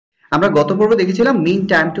আমরা গত পর্বে দেখেছিলাম মিন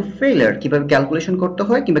টাইম টু ফেলিয়ার কিভাবে ক্যালকুলেশন করতে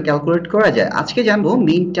হয় কিংবা ক্যালকুলেট করা যায়। আজকে জানবো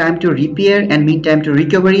mean time to repair and mean time to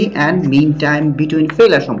recovery and mean time between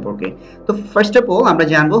failure সম্পর্কে। তো ফার্স্ট অফ অল আমরা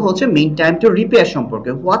জানবো হচ্ছে মিন টাইম টু রিপেয়ার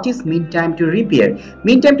সম্পর্কে। What is mean time to repair?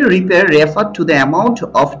 Mean time to repair refer to the amount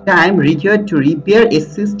of time required to repair a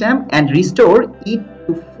system and restore it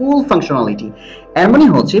two full functionality. এর মানে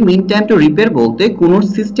হচ্ছে mean time to repair বলতে কোন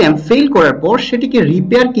system fail করার পর সেটিকে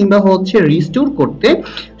repair কিংবা হচ্ছে রিস্টোর করতে,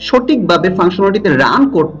 সঠিকভাবে ফাংশনালিটিতে রান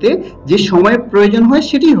করতে যে সময়ের প্রয়োজন হয়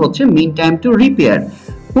সেটি হচ্ছে মিন টাইম টু রিপেয়ার।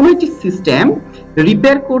 কোন একটি সিস্টেম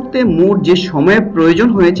রিপেয়ার করতে মোট যে সময়ের প্রয়োজন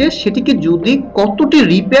হয়েছে সেটিকে যদি কতটি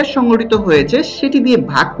রিপেয়ার সংঘটিত হয়েছে সেটি দিয়ে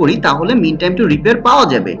ভাগ করি তাহলে মিন টাইম টু রিপেয়ার পাওয়া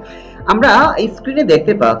যাবে। আমরা এই স্ক্রিনে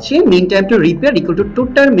দেখতে পাচ্ছি mean time to repair equal to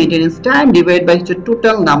total maintenance time divide by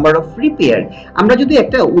total number of repair. আমরা যদি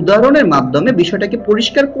একটা উদাহরণের মাধ্যমে বিষয়টাকে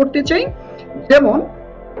পরিষ্কার করতে চাই, যেমন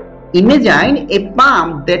imagine a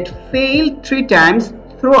pump that failed 3 times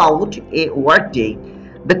throughout a workday.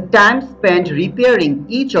 The time spent repairing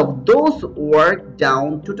each of those work down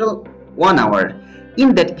total 1 hour. In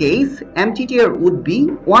that case, MTTR would be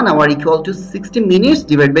 1 hour equal to 60 minutes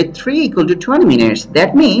divided by 3 equal to 20 minutes.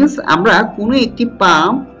 That means আমরা কোনো একটি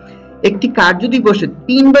pump একটি কার্য দিবসে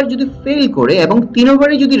 3 বার যদি fail করে এবং 3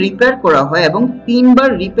 বারে যদি রিপেয়ার করা হয় এবং 3 বার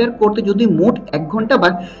রিপেয়ার করতে যদি মোট 1 ঘন্টা বা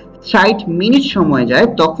 60 মিনিট সময় যায়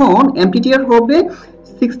তখন MTTR হবে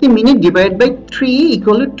 60 minute divide by 3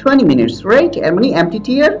 equal to 20 minutes, right? এর মানে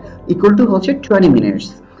MTTR ইকুয়াল টু হচ্ছে 20 মিনিটস।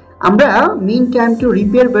 আমরা mean time to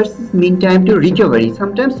repair versus mean time to recovery.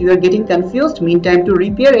 Sometimes you are getting confused mean time to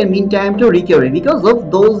repair and mean time to recovery because of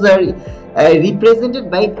those are represented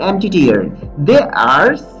by MTTR. There are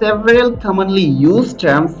several commonly used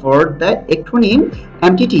terms for the acronym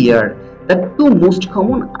MTTR. The two most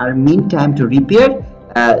common are mean time to repair,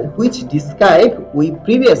 which described with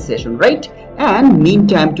previous session, right? And mean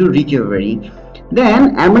time to recovery. Then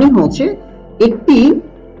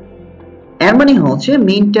এর মানে হচ্ছে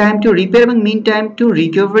mean time to repair এবং mean time to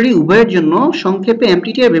recovery উভয়ের জন্য সংক্ষেপে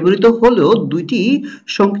MTTR ব্যবহৃত হলেও দুইটি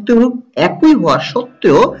সংক্ষিপ্ত রূপ একই হওয়া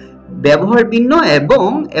সত্ত্বেও ব্যবহার ভিন্ন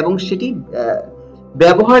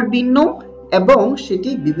এবং সেটি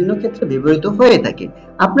বিভিন্ন ক্ষেত্রে ব্যবহৃত হয়ে থাকে।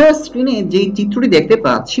 আপনারা স্ক্রিনে যে চিত্রটি দেখতে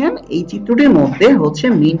পাচ্ছেন এই চিত্রটির মধ্যে হচ্ছে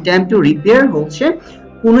মিন টাইম টু রিপেয়ার হচ্ছে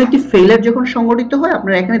কোন একটি ফেলিয়ার যখন সংঘটিত হয়,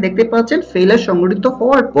 আপনারা এখানে দেখতে পাচ্ছেন ফেলিয়ার সংঘটিত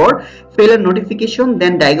হওয়ার পর ফেলিয়ার নোটিফিকেশন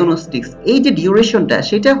দেন ডায়াগনস্টিক্স, এই যে ডিউরেশনটা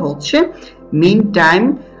সেটা হচ্ছে মিন টাইম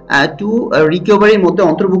টু রিকভারির মধ্যে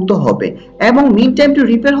অন্তর্ভুক্ত হবে। এবং মিন টাইম টু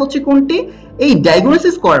রিপেয়ার হচ্ছে কোনটি? এই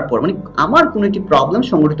ডায়াগনোসিস করার পর, মানে আমার কোন একটি প্রবলেম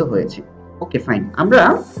সংঘটিত হয়েছে। ওকে ফাইন,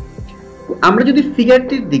 আমরা যদি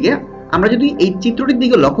ফিগারটির দিকে আমরা যদি এই চিত্রটির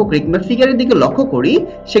দিকে লক্ষ্য করি কিংবা ফিগারের দিকে লক্ষ্য করি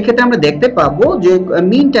সেক্ষেত্রে আমরা দেখতে পাবো যে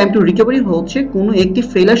মিন টাইম টু রিকভারি হচ্ছে কোনো একটি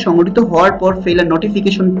ফেলিয়ার সংঘটিত হওয়ার পর ফেলিয়ার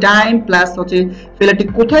নোটিফিকেশন টাইম প্লাস হচ্ছে ফেলিয়ারটি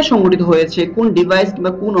কোথায় সংঘটিত হয়েছে, কোন ডিভাইস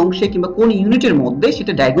কিংবা কোন অংশে কিংবা কোন ইউনিটের মধ্যে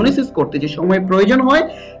সেটা ডায়াগনোসিস করতে যে সময় প্রয়োজন হয়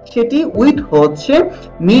সেটি উইথ হচ্ছে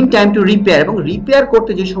মিন টাইম টু রিপেয়ার, এবং রিপেয়ার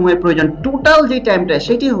করতে যে সময় প্রয়োজন টোটাল যে টাইমটা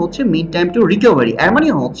সেটি হচ্ছে মিন টাইম টু রিকভারি। এর মানে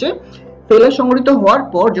হচ্ছে ফেলিয়ার সংঘটিত হওয়ার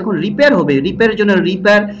পর যখন রিপেয়ার হবে, রিপেয়ারের জন্য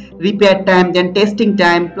রিপেয়ার টাইম দেন টেস্টিং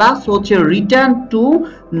টাইম প্লাস হচ্ছে return to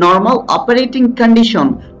normal operating condition,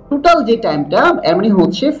 total যে টাইমটা এর মানে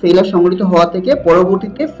হচ্ছে ফেলিয়ার সংঘটিত হওয়া থেকে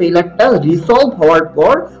পরবর্তীতে ফেলিয়ারটা রিসলভ হওয়ার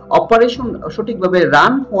পর অপারেশন সঠিকভাবে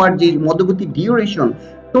রান হওয়ার যে মধ্যবর্তী ডিউরেশন,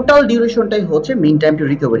 টোটাল ডিউরেশনটাই হচ্ছে mean time to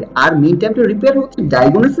recovery. R mean time to repair হচ্ছে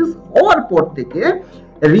ডায়াগনোসিস হওয়ার পর থেকে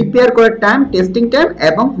রিপেয়ার করার টাইম, টেস্টিং টাইম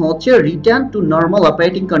এবং হচ্ছে return to normal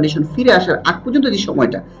operating condition ফিরে আসার আগ পর্যন্ত যে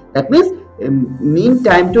সময়টা, that means mean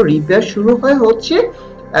time to repair শুরু হয় হচ্ছে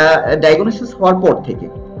ডায়াগনোসিস হওয়ার পর থেকে,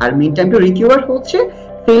 আর মিন টাইম টু রিকভার হচ্ছে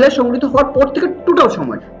ফেলিয়ার সংঘটিত হওয়ার পর থেকে টোটাল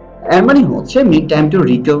সময়। এর মানে হচ্ছে mean time to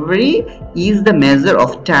recovery is the measure of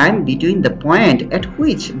time between the point at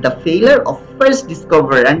which the failure of first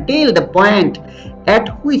discovered until the point at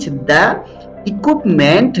which the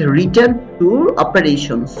equipment return to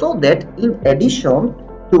operation, so that in addition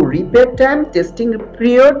to repair time, testing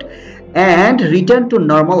period and return to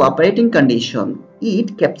normal operating condition, it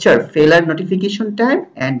capture failure notification time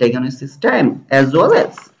and diagnosis time as well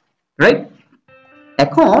as, right?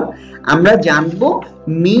 এখন আমরা জানবো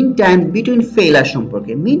mean time between failure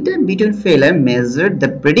সম্পর্কে। mean time between failure measure the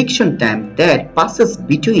prediction time that passes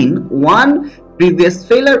between one previous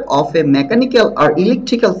failure of a mechanical or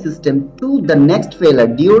electrical system to the next failure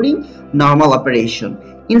during normal operation.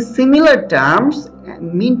 In similar terms,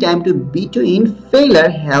 mean time to between failure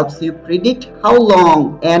helps you predict how long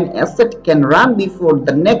an asset can run before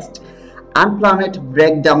the next unplanned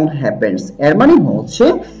breakdown happens. এর মানে হচ্ছে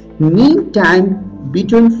mean time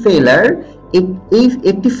between failure এই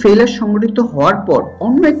একটি ফেলার সংঘটিত হওয়ার পর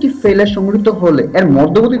অন্য একটি ফেলার সংঘটিত হলে এর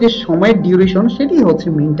মধ্যবর্তী যে সময়ের ডিউরেশন সেটি হচ্ছে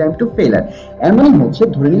মিন টাইম টু ফেলার। এর মানে হচ্ছে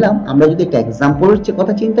ধরে নিলাম আমরা যদি একটা এক্সাম্পলের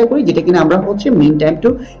কথা চিন্তা করি, যেটা কিনা আমরা হচ্ছে মিন টাইম টু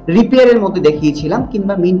রিপেয়ারের মধ্যে দেখিয়েছিলাম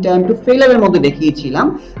কিংবা মিন টাইম টু ফেলারের মধ্যে দেখিয়েছিলাম,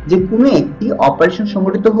 যে কোনো একটি অপারেশন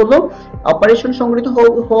সংঘটিত হলো। অপারেশন সংঘটিত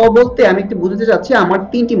হওয়া বলতে আমি একটু বুঝতে চাচ্ছি, আমার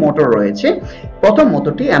 3টি মোটর রয়েছে। প্রথম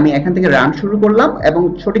মোটরটি আমি এখান থেকে রান শুরু করলাম এবং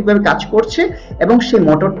সঠিকভাবে কাজ করছে, এবং সেই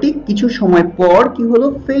মোটরটি কিছু সময় পর কি হলো,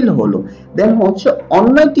 ফেল হলো। দেন হচ্ছে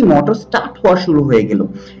অন্য একটি মোটর স্টার্ট হওয়া শুরু হয়ে গেল।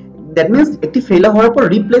 দ্যাট মিন্স একটি ফেলার হওয়ার পর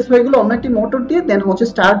রিপ্লেস হয়ে গেল অন্য একটি মোটর দিয়ে, দেন হচ্ছে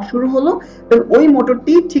স্টার্ট শুরু হলো। দেন ওই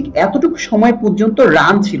মোটরটি ঠিক এতটুকু সময় পর্যন্ত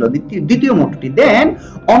রান ছিল, দ্বিতীয় মোটরটি। দেন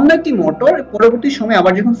অন্য একটি মোটর পরবর্তী সময়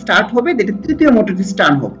আবার যখন স্টার্ট হবে, তৃতীয় মোটরটি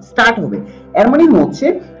স্টার্ট হবে। এর মানে হচ্ছে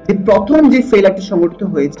যে প্রথম যে ফেলারটি সংঘটিত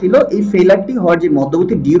হয়েছিল, এই ফেলারটি হওয়ার যে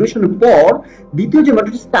মধ্যবর্তী ডিউরেশনের পর দ্বিতীয় যে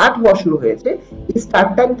মোটরটি স্টার্ট হওয়া শুরু হয়েছে, এই স্টার্ট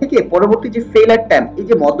টাইম থেকে পরবর্তী যে ফেলার টাইম, এই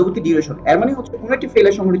যে মধ্যবর্তী ডিউরেশন, এর মানে হচ্ছে কোনো একটি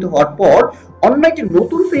ফেলার সংঘটিত হওয়ার পর অন্য একটি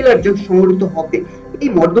নতুন ফেলার যে সংঘটিত হবে, এই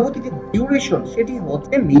মধ্যবর্তী যে ডিউরেশন সেটি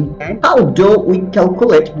হচ্ছে mean time. How do we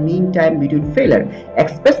calculate mean time between ফেলার?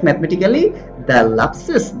 Express mathematically, the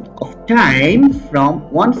lapses of time from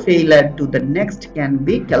one failure to the next can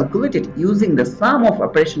be calculated using the sum of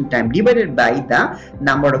operation time divided by the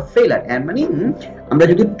number of failure. এর মানে আমরা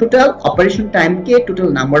যদি total operation time K total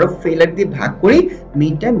number of ফেলার দিয়ে ভাগ করি,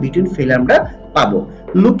 mean time between ফেলার আমরা পাবো।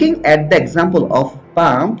 Looking at the example of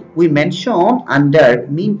pump, we mention under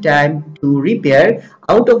mean time to repair,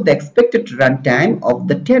 out of the expected run time of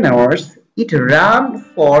the 10 hours, it ran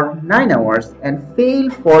for 9 hours and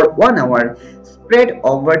failed for 1 hour, spread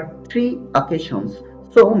over 3 occasions.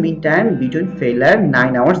 So mean time between failure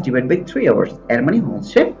 9 hours divided by 3 hours. এর মানে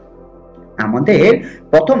হচ্ছে আমাদের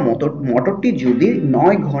প্রথম মোটরটি যদি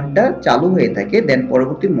 9 ঘন্টা চালু হয়ে থাকে, দেন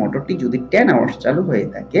পরবর্তী মোটরটি যদি 10 আওয়ার্স চালু হয়ে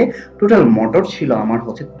থাকে, টোটাল মোটর ছিল আমার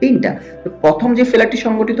হচ্ছে 3টা। তো প্রথম যে ফেলারটি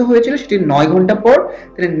সংঘটিত হয়েছিল সেটি 9 ঘন্টা পর,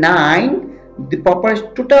 তাহলে 9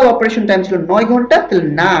 টোটাল অপারেশন টাইম ছিল 9 ঘন্টা, তাহলে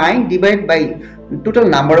 9 divide by total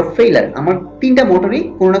number of ফেলার। আমার 3টা মোটরই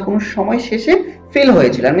কোনো না কোনো সময় শেষে ফেল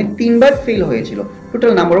হয়েছিল, মানে 3বার ফেল হয়েছিল।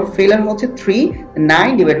 টোটাল নাম্বার অফ ফেলার হচ্ছে 3, 9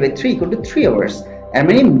 divide by 3 equal to 3 hours. এর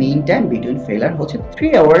মানে মিন টাইম বিটুইন ফেলার হচ্ছে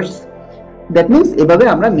 3 আওয়ার্স। দ্যাট মিন্স এভাবে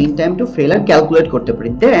আমরা মিন টাইম টু ফেলার ক্যালকুলেট করতে পারি।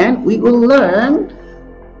 Then we will learn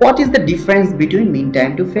what is the difference between mean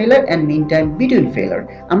time to failure and mean time between failure?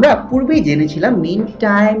 আমরা পূর্বেই জেনেছিলাম mean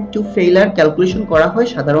time to failure calculation করা হয়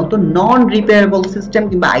সাধারণত নন রিপেয়ারেবল সিস্টেম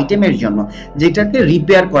কিংবা আইটেমের জন্য, যেটাকে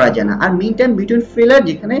রিপেয়ার করা যায় না, আর mean time between failure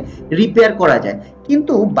যেখানে রিপেয়ার করা যায়।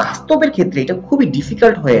 কিন্তু বাস্তবের ক্ষেত্রে এটা খুবই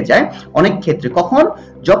ডিফিকাল্ট হয়ে যায় অনেক ক্ষেত্রে। কখন?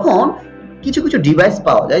 যখন কিছু কিছু ডিভাইস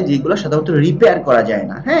পাওয়া যায় যেগুলো সাধারণত রিপেয়ার করা যায়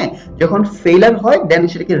না। হ্যাঁ, যখন ফেলার হয় দেন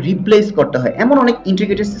সেটাকে রিপ্লেস করতে হয়। এমন অনেক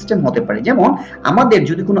ইন্টিগ্রেটেড সিস্টেম হতে পারে, যেমন আমাদের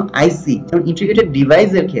যদি কোনো আইসি, যেমন ইন্টিগ্রেটেড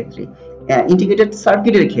ডিভাইসের ক্ষেত্রে, ইন্টিগ্রেটেড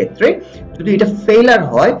সার্কিটের ক্ষেত্রে যদি এটা ফেলার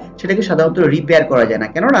হয়, সেটাকে সাধারণত রিপেয়ার করা যায় না,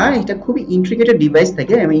 কেননা এটা খুবই ইন্টিগ্রেটেড ডিভাইস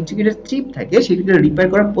থাকে এবং ইন্টিগ্রেটেড চিপ থাকে, সেটাকে রিপেয়ার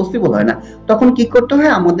করা পসিবল হয় না। তখন কি করতে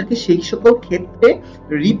হয়? আমাদেরকে সেই সকল ক্ষেত্রে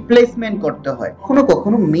রিপ্লেসমেন্ট করতে হয়। কখনো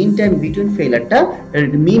কখনো mean time between ফেলারটা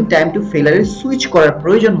mean time to ফেলারে switch করার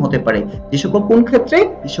প্রয়োজন হতে পারে। যে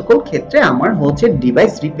সকল ক্ষেত্রে আমার হচ্ছে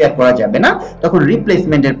ডিভাইস রিপেয়ার করা যাবে না, তখন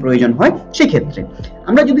রিপ্লেসমেন্টের প্রয়োজন হয় সেক্ষেত্রে।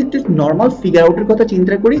 আমরা যদি একটু নরমাল ফিগার আউটের কথা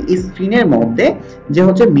চিন্তা করি, এই স্ক্রিনের মধ্যে যে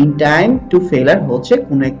হচ্ছে মিন টাইম টু ফেলার হচ্ছে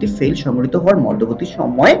কোনো একটি ফেল সংঘটিত হওয়ার মধ্যবর্তী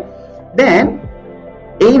সময়, দেন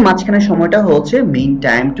এই মাঝখানের সময়টা হচ্ছে মিন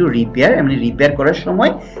টাইম টু রিপেয়ার, মানে রিপেয়ার করার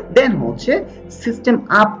সময়, দেন হচ্ছে সিস্টেম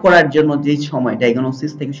আপ করার জন্য যে সময়,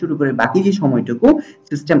 ডায়াগনোসিস থেকে শুরু করে বাকি যে সময়টুকু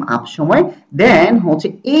সিস্টেম আপ সময়, দেন হচ্ছে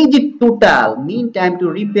এই যে total mean time to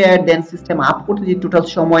repair then system up করতে যে টোটাল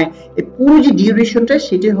সময়, এই পুরো যে ডিউরেশনটা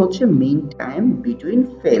সেটা হচ্ছে মিন টাইম বিটুইন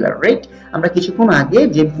ফেলার, রাইট? আমরা কিছুক্ষণ আগে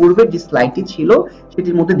যে পূর্বের যে স্লাইডটি ছিল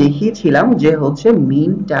সেটির মধ্যে দেখিয়েছিলাম যে হচ্ছে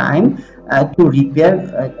mean time to repair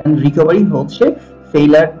and recovery হচ্ছে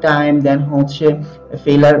failure time, then হচ্ছে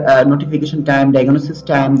failure notification time, diagnosis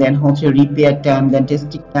time, then হচ্ছে repair time, then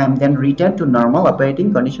testing time, then return to normal operating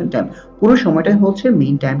condition time। পুরো সময়টা হচ্ছে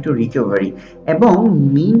mean time to recovery, এবং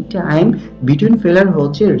mean time between failure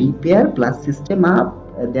হচ্ছে repair plus system up,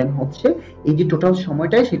 then হচ্ছে এই যে total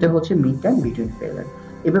সময়টা সেটা হচ্ছে mean time between failure।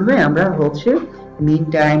 এভাবে আমরা হচ্ছে mean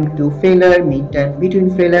time to failure, mean time between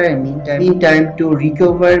failure, and mean time to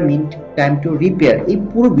recover, mean time to repair এই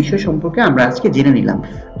পুরো বিষয় সম্পর্কে আমরা আজকে জেনে নিলাম।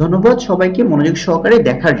 ধন্যবাদ সবাইকে মনোযোগ সহকারে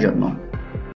দেখার জন্য।